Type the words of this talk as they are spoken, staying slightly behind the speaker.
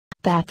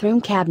Bathroom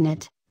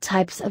cabinet,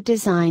 types of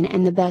design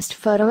and the best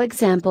photo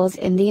examples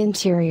in the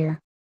interior.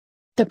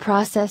 The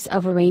process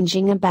of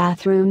arranging a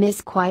bathroom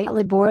is quite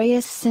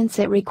laborious since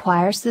it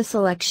requires the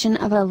selection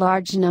of a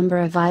large number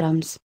of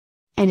items.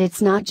 And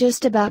it's not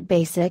just about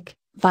basic,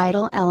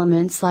 vital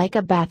elements like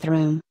a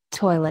bathroom,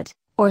 toilet,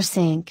 or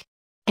sink.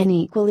 An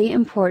equally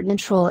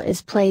important role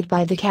is played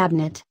by the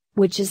cabinet,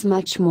 which is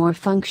much more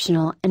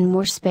functional and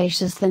more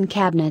spacious than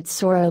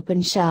cabinets or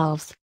open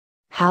shelves.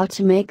 How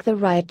to make the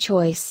right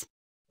choice.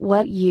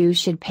 What you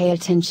should pay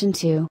attention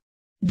to.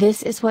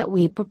 This is what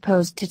we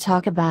propose to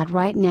talk about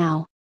right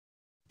now.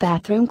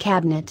 Bathroom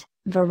cabinet,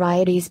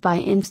 varieties by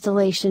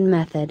installation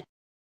method.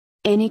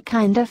 Any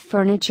kind of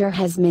furniture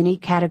has many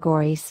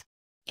categories.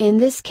 In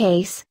this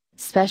case,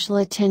 special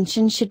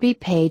attention should be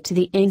paid to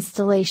the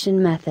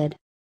installation method.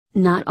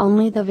 Not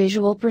only the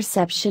visual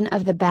perception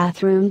of the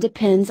bathroom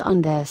depends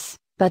on this,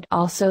 but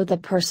also the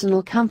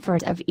personal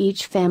comfort of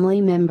each family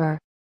member.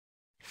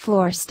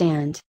 Floor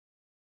stand.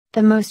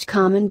 The most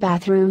common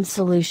bathroom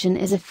solution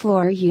is a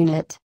floor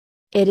unit.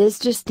 It is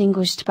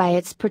distinguished by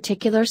its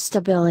particular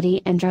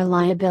stability and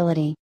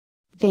reliability.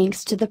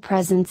 Thanks to the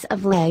presence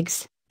of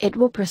legs, it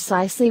will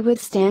precisely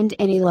withstand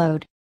any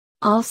load.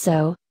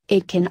 Also,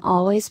 it can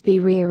always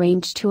be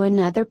rearranged to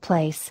another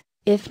place,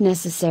 if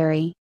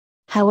necessary.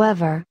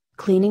 However,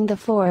 cleaning the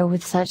floor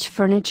with such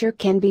furniture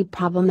can be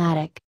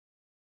problematic.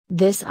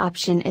 This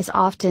option is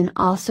often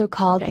also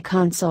called a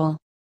console.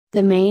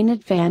 The main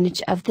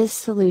advantage of this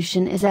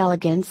solution is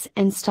elegance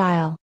and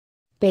style.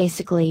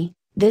 Basically,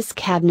 this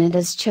cabinet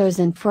is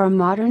chosen for a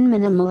modern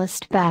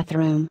minimalist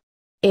bathroom.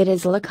 It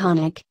is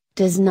laconic,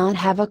 does not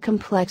have a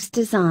complex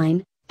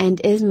design,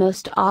 and is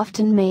most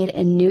often made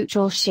in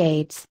neutral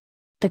shades.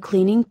 The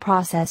cleaning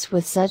process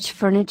with such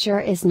furniture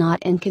is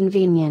not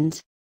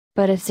inconvenient.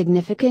 But a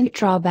significant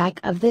drawback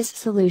of this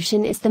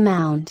solution is the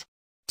mount.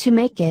 To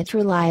make it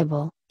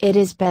reliable, it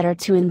is better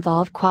to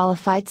involve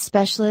qualified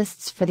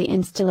specialists for the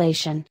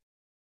installation.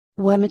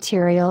 What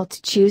material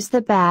to choose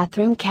the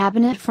bathroom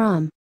cabinet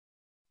from?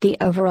 The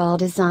overall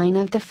design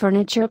of the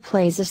furniture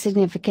plays a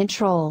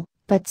significant role,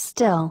 but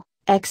still,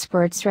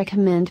 experts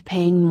recommend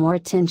paying more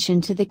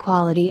attention to the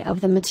quality of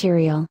the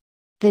material.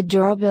 The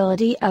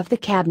durability of the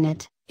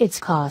cabinet, its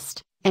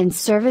cost, and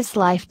service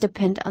life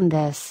depend on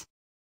this.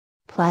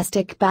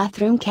 Plastic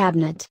bathroom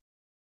cabinet.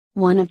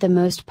 One of the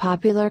most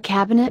popular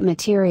cabinet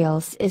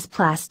materials is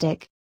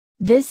plastic.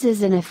 This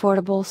is an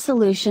affordable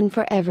solution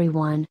for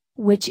everyone,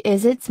 which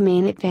is its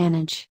main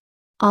advantage.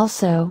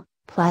 Also,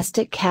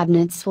 plastic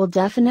cabinets will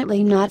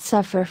definitely not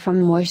suffer from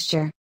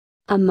moisture.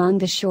 Among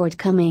the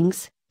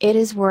shortcomings, it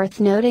is worth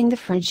noting the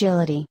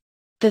fragility.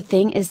 The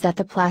thing is that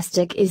the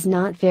plastic is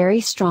not very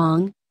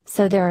strong,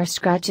 so there are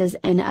scratches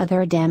and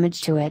other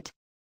damage to it.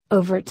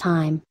 Over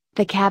time,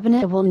 the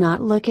cabinet will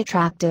not look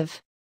attractive.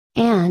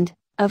 And,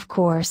 of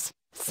course,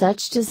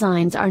 such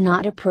designs are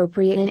not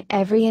appropriate in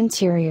every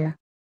interior.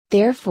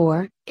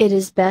 Therefore, it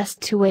is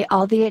best to weigh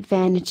all the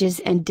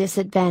advantages and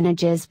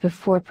disadvantages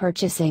before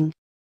purchasing.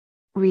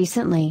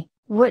 Recently,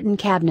 wooden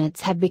cabinets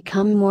have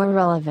become more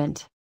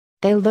relevant.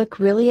 They look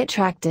really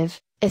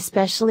attractive,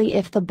 especially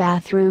if the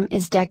bathroom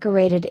is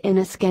decorated in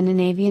a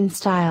Scandinavian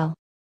style.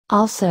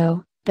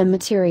 Also, the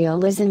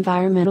material is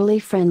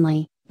environmentally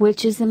friendly,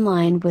 which is in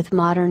line with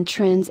modern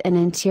trends in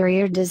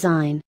interior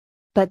design.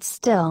 But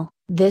still,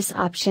 this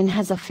option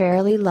has a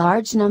fairly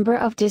large number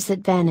of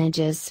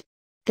disadvantages.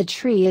 The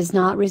tree is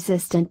not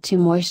resistant to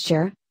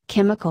moisture,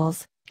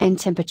 chemicals, and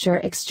temperature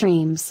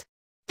extremes.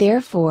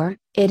 Therefore,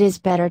 it is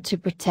better to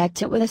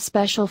protect it with a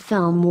special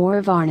film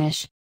or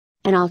varnish.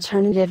 An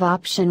alternative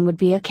option would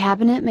be a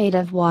cabinet made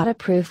of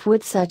waterproof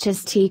wood such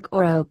as teak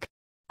or oak.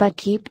 But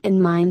keep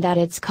in mind that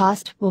its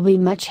cost will be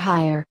much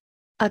higher.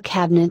 A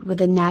cabinet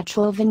with a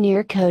natural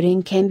veneer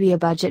coating can be a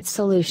budget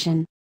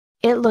solution.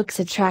 It looks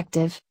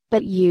attractive,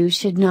 but you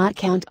should not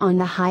count on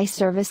the high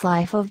service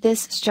life of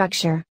this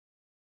structure.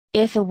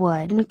 If a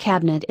wooden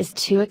cabinet is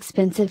too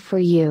expensive for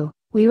you,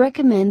 we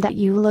recommend that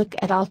you look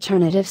at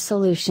alternative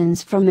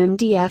solutions from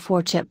MDF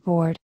or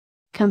chipboard.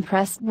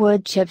 Compressed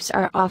wood chips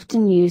are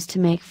often used to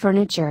make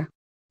furniture.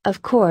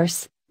 Of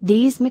course,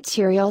 these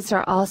materials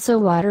are also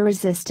water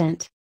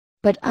resistant.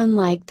 But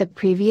unlike the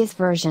previous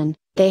version,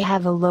 they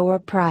have a lower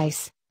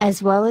price,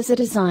 as well as a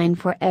design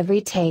for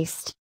every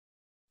taste.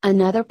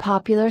 Another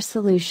popular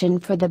solution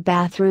for the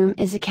bathroom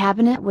is a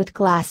cabinet with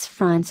glass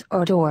fronts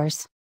or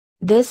doors.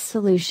 This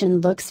solution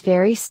looks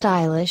very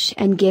stylish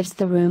and gives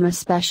the room a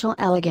special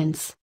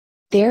elegance.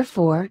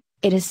 Therefore,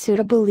 it is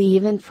suitable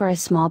even for a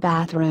small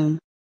bathroom.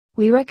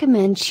 We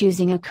recommend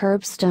choosing a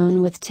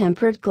curbstone with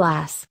tempered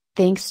glass,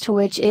 thanks to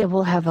which it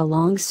will have a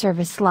long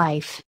service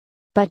life.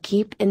 But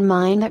keep in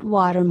mind that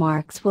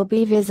watermarks will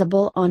be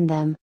visible on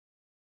them.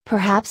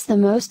 Perhaps the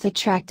most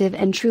attractive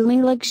and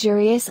truly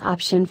luxurious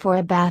option for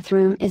a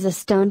bathroom is a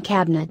stone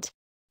cabinet.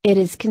 It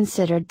is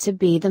considered to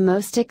be the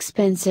most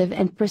expensive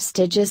and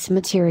prestigious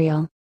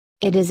material.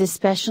 It is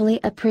especially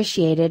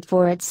appreciated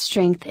for its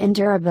strength and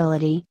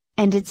durability,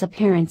 and its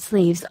appearance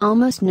leaves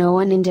almost no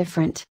one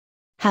indifferent.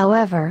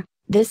 However,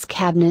 this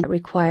cabinet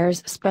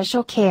requires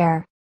special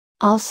care.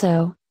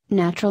 Also,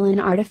 natural and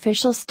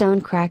artificial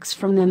stone cracks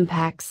from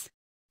impacts.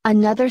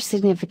 Another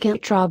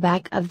significant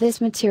drawback of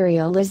this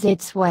material is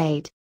its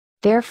weight.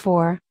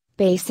 Therefore,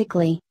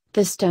 basically,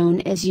 the stone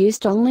is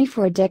used only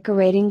for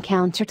decorating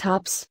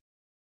countertops.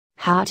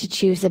 How to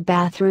choose a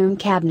bathroom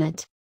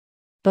cabinet.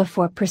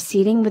 Before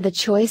proceeding with the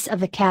choice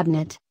of a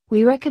cabinet,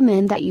 we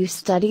recommend that you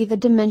study the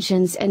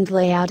dimensions and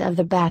layout of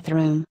the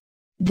bathroom.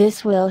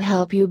 This will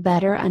help you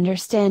better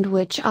understand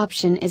which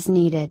option is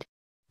needed.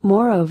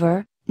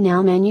 Moreover,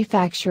 now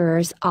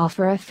manufacturers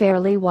offer a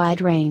fairly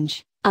wide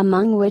range,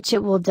 among which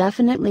it will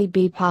definitely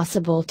be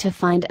possible to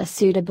find a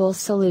suitable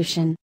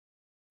solution.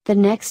 The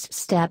next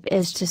step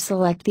is to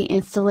select the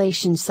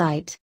installation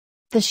site.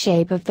 The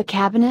shape of the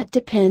cabinet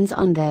depends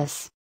on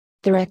this.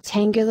 The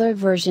rectangular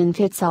version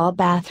fits all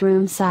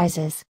bathroom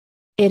sizes.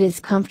 It is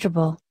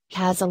comfortable,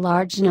 has a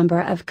large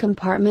number of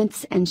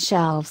compartments and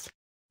shelves.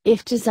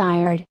 If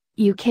desired,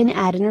 you can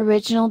add an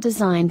original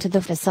design to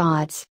the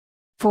facades.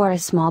 For a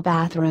small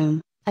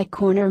bathroom, a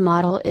corner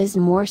model is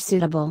more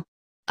suitable.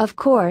 Of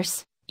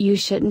course, you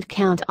shouldn't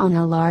count on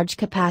a large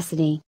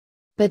capacity.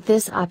 But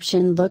this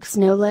option looks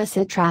no less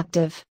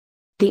attractive.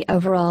 The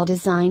overall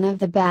design of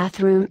the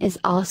bathroom is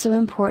also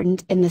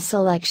important in the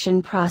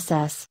selection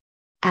process.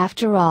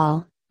 After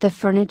all, the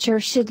furniture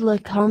should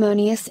look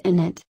harmonious in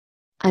it.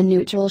 A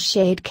neutral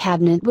shade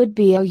cabinet would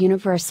be a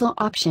universal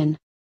option.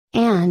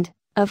 And,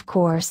 of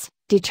course,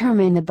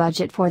 determine the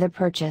budget for the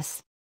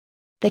purchase.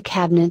 The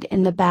cabinet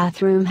in the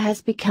bathroom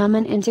has become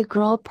an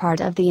integral part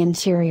of the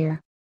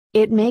interior.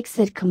 It makes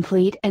it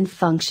complete and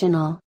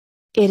functional.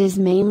 It is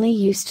mainly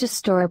used to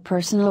store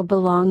personal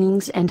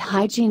belongings and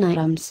hygiene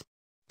items.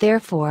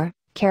 Therefore,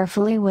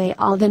 carefully weigh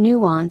all the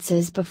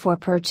nuances before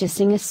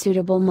purchasing a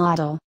suitable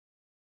model.